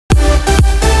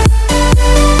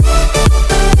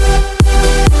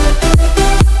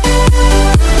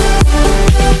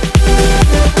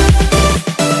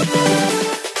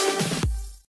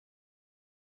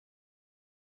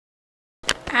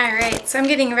so I'm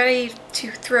getting ready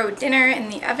to throw dinner in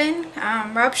the oven.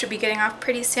 Rob should be getting off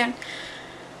pretty soon.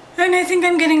 And I think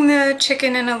I'm getting the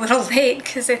chicken in a little late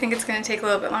because I think it's going to take a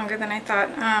little bit longer than I thought.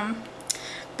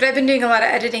 But I've been doing a lot of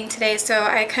editing today, so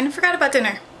I kind of forgot about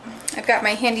dinner. I've got my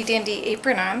handy dandy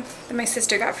apron on that my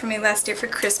sister got for me last year for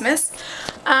Christmas.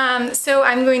 So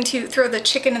I'm going to throw the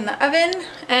chicken in the oven,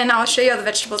 and I'll show you all the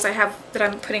vegetables I have that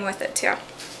I'm putting with it too.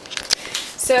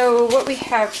 So what we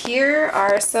have here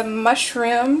are some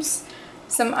mushrooms,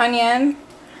 some onion,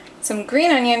 some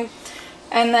green onion,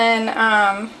 and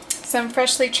then some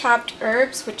freshly chopped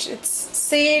herbs, which it's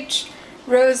sage,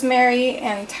 rosemary,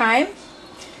 and thyme.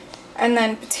 And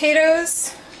then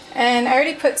potatoes, and I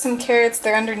already put some carrots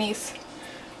there underneath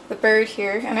the bird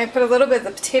here, and I put a little bit of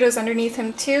the potatoes underneath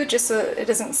him too, just so it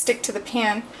doesn't stick to the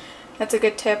pan. That's a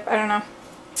good tip. I don't know.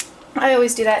 I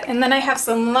always do that. And then I have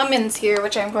some lemons here,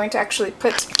 which I'm going to actually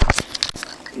put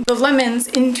the lemons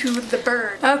into the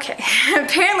bird. Okay,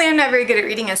 apparently I'm not very good at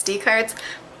reading SD cards,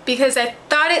 because I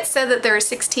thought it said that there were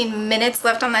 16 minutes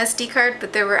left on the SD card,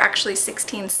 but there were actually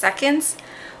 16 seconds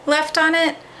left on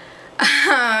it.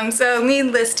 So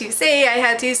needless to say, I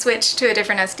had to switch to a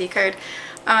different SD card.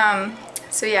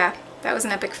 So yeah, that was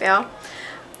an epic fail.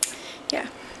 Yeah,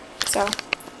 so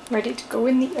ready to go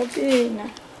in the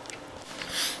oven.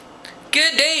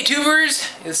 Good day, tubers!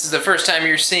 This is the first time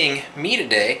you're seeing me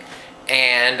today,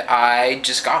 and I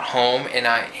just got home and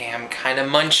I am kind of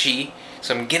munchy,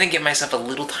 so I'm gonna get myself a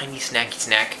little tiny snacky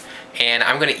snack, and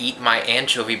I'm gonna eat my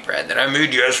anchovy bread that I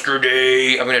made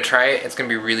yesterday. I'm gonna try it. It's gonna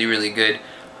be really, really good.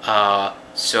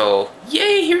 So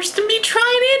yay, here's to me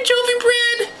trying anchovy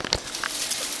bread.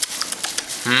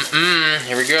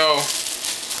 Here we go.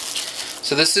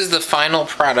 So this is the final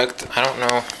product. I don't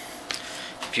know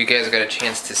if you guys got a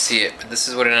chance to see it, but this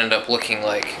is what it ended up looking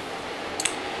like.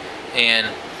 And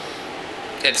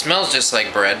it smells just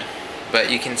like bread, but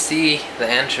you can see the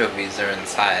anchovies are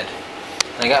inside.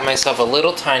 And I got myself a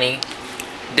little tiny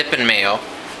dip in mayo,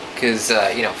 because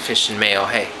you know, fish and mayo,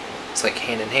 hey, it's like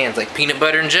hand in hand. It's like peanut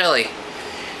butter and jelly.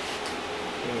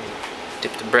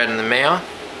 Dip the bread in the mayo.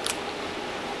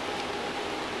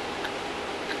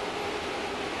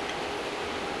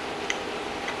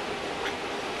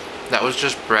 That was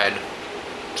just bread,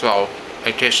 so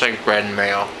it tastes like bread and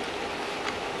mayo.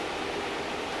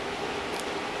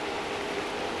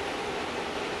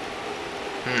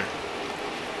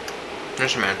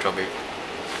 There's some anchovy.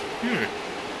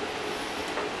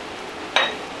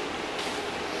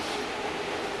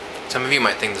 Some of you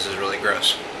might think this is really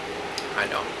gross. I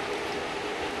don't.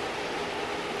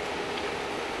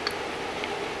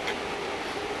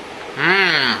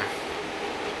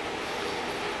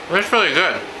 That's really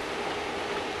good.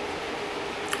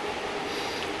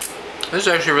 This is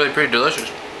actually really pretty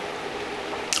delicious.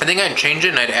 I think I'd change it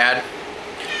and I'd add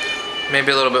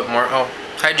maybe a little bit more. Oh,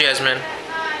 hi Jasmine.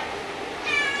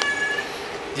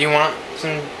 Do you want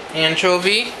some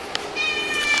anchovy?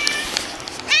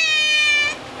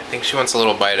 I think she wants a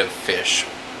little bite of fish.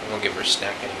 We'll give her a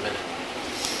snack in a minute.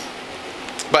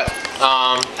 But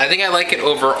I think I like it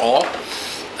overall.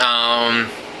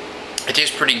 It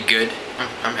tastes pretty good.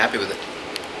 I'm happy with it.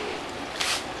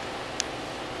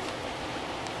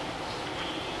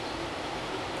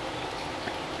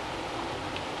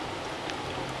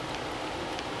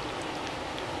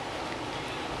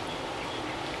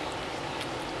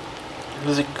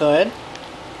 Was it good?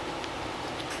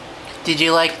 Did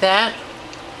you like that?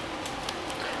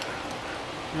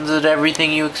 Was it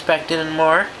everything you expected and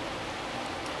more?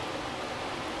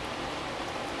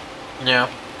 Yeah.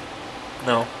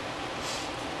 No.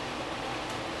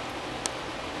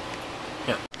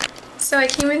 Yeah. So I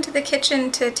came into the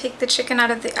kitchen to take the chicken out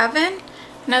of the oven,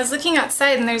 and I was looking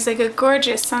outside and there's like a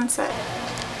gorgeous sunset.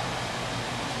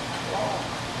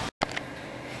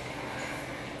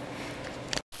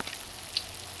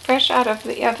 Fresh out of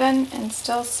the oven and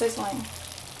still sizzling.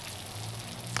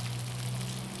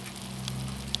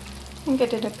 I think I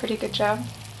did a pretty good job.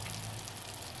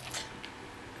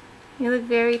 You look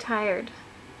very tired.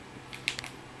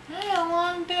 I had a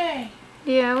long day.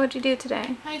 Yeah, what'd you do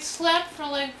today? I slept for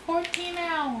like 14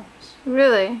 hours.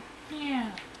 Really?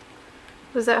 Yeah.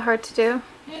 Was that hard to do?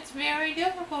 It's very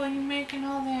difficult when you're making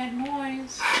all that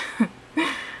noise.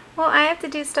 Well, I have to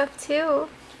do stuff too.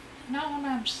 Not when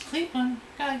I'm sleeping.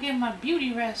 Gotta get my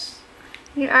beauty rest.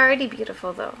 You're already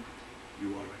beautiful though.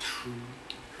 You are a true.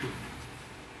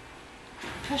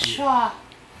 Pshaw.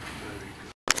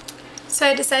 So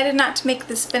I decided not to make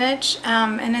the spinach,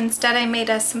 and instead I made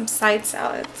us some side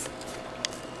salads.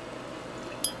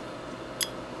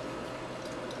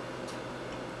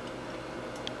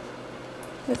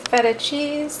 With feta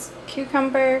cheese,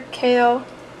 cucumber, kale,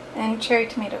 and cherry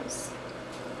tomatoes.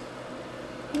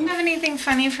 You have anything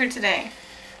funny for today?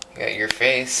 You got your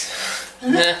face.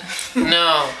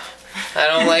 No, I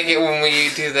don't like it when we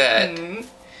do that.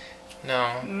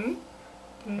 No.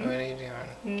 What are you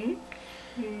doing?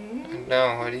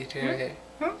 No, what are you doing?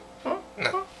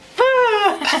 No.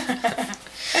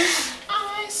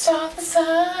 I saw the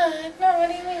sign. No, what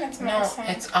do you mean it's my No, sign?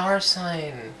 it's our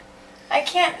sign. I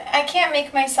can't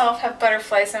make myself have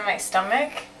butterflies in my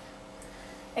stomach.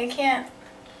 I can't.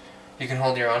 You can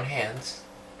hold your own hands.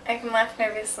 I can laugh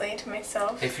nervously to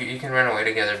myself. If you can run away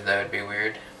together, that would be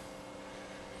weird.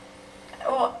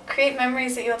 Well, create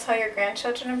memories that you'll tell your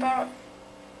grandchildren about.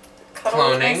 Cuddle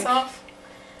with Cloning. myself.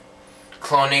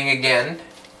 Cloning again.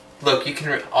 Look, you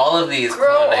can all of these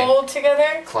Grow cloning. old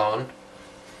together. Clone.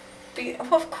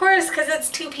 Well, of course, because it's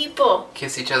two people.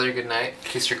 Kiss each other goodnight.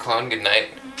 Kiss your clone goodnight.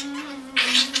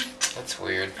 That's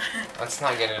weird. Let's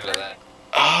not get into that.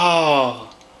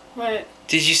 Oh. What?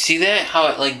 Did you see that? How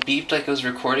it like beeped like it was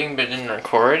recording but it didn't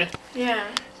record? Yeah.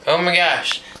 Oh my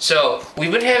gosh. So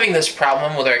we've been having this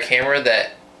problem with our camera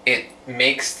that it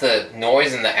makes the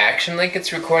noise and the action like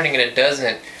it's recording and it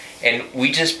doesn't. And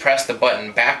we just pressed the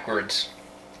button backwards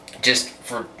just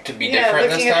to be different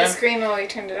this time. looking at the screen while we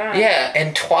turned it on. Yeah,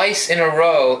 and twice in a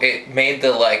row it made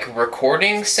the like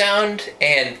recording sound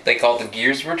and like all the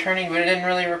gears were turning, but it didn't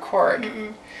really record.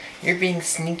 You're being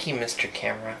sneaky, Mr.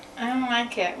 Camera. I don't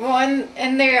like it. Well,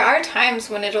 and there are times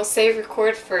when it'll say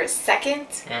record for a second,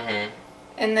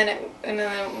 and then it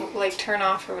will like turn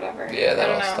off or whatever. Yeah, I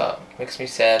that'll don't know. stop. Makes me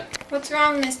sad. What's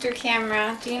wrong, Mr.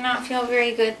 Camera? Do you not feel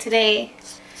very good today?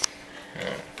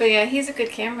 But yeah, he's a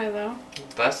good camera though.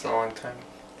 That's a long time.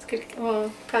 It's good.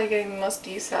 Well, probably getting the most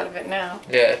use out of it now.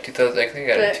 Yeah, 2000. I think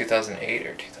I got it in 2008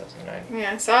 or 2009.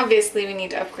 Yeah, so obviously we need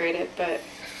to upgrade it, but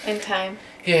in time.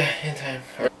 Yeah, in time.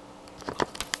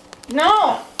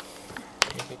 No!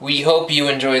 We hope you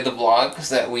enjoy the vlogs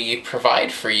that we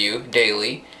provide for you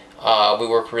daily. We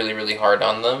work really, really hard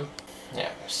on them.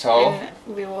 Yeah, so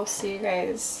And we will see you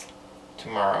guys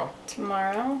tomorrow.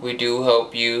 We do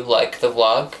hope you like the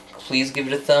vlog. Please give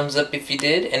it a thumbs up if you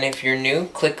did, and if you're new,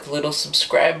 click the little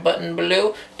subscribe button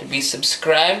below to be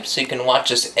subscribed so you can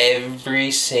watch us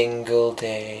every single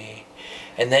day.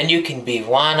 And then you can be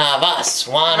one of us.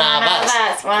 One of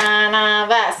us. One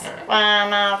of us.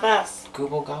 One of us.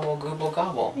 Gooble gobble, gooble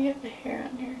gobble. You have the hair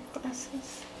on your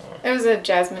glasses. It was a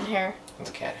jasmine hair. It's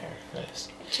cat hair. Nice.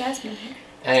 Jasmine hair.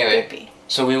 Anyway, Creepy.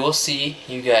 so we will see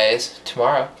you guys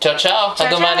tomorrow. Ciao, ciao. Ciao,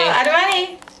 Addomani. ciao.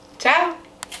 Addomani. Ciao.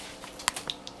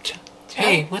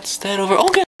 Hey, what's that over? Oh,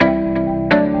 God.